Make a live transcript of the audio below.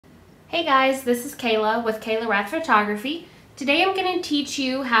Hey guys, this is Kayla with Kayla Rath Photography. Today I'm going to teach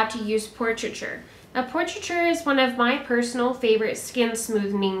you how to use Portraiture. Now Portraiture is one of my personal favorite skin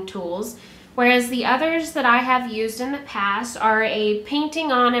smoothing tools, whereas the others that I have used in the past are a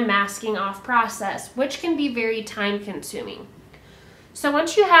painting on and masking off process, which can be very time consuming. So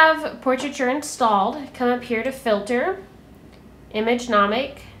once you have Portraiture installed, come up here to Filter,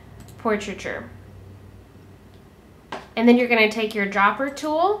 Imagenomic, Portraiture. And then you're going to take your dropper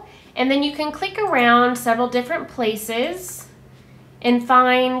tool, and then you can click around several different places and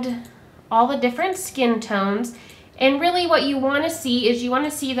find all the different skin tones. And really what you want to see is you want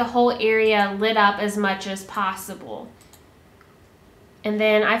to see the whole area lit up as much as possible. And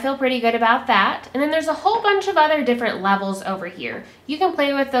then I feel pretty good about that. And then there's a whole bunch of other different levels over here. You can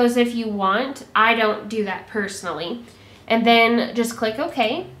play with those if you want. I don't do that personally. And then just click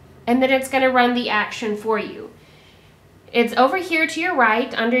OK, and then it's going to run the action for you. It's over here to your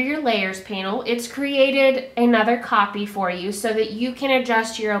right under your layers panel. It's created another copy for you so that you can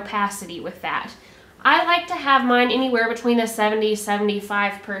adjust your opacity with that. I like to have mine anywhere between the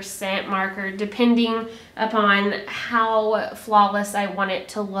 70-75% marker, depending upon how flawless I want it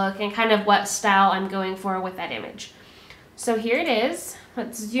to look and kind of what style I'm going for with that image. So here it is.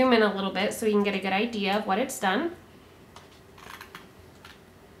 Let's zoom in a little bit so you can get a good idea of what it's done.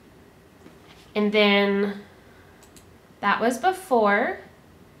 And then that was before,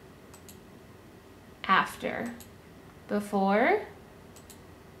 after, before,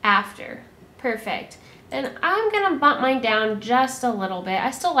 after. Perfect. And I'm going to bump mine down just a little bit.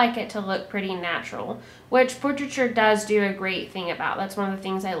 I still like it to look pretty natural, which Portraiture does do a great thing about. That's one of the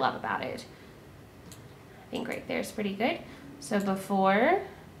things I love about it. I think right there is pretty good. So before,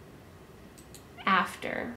 after.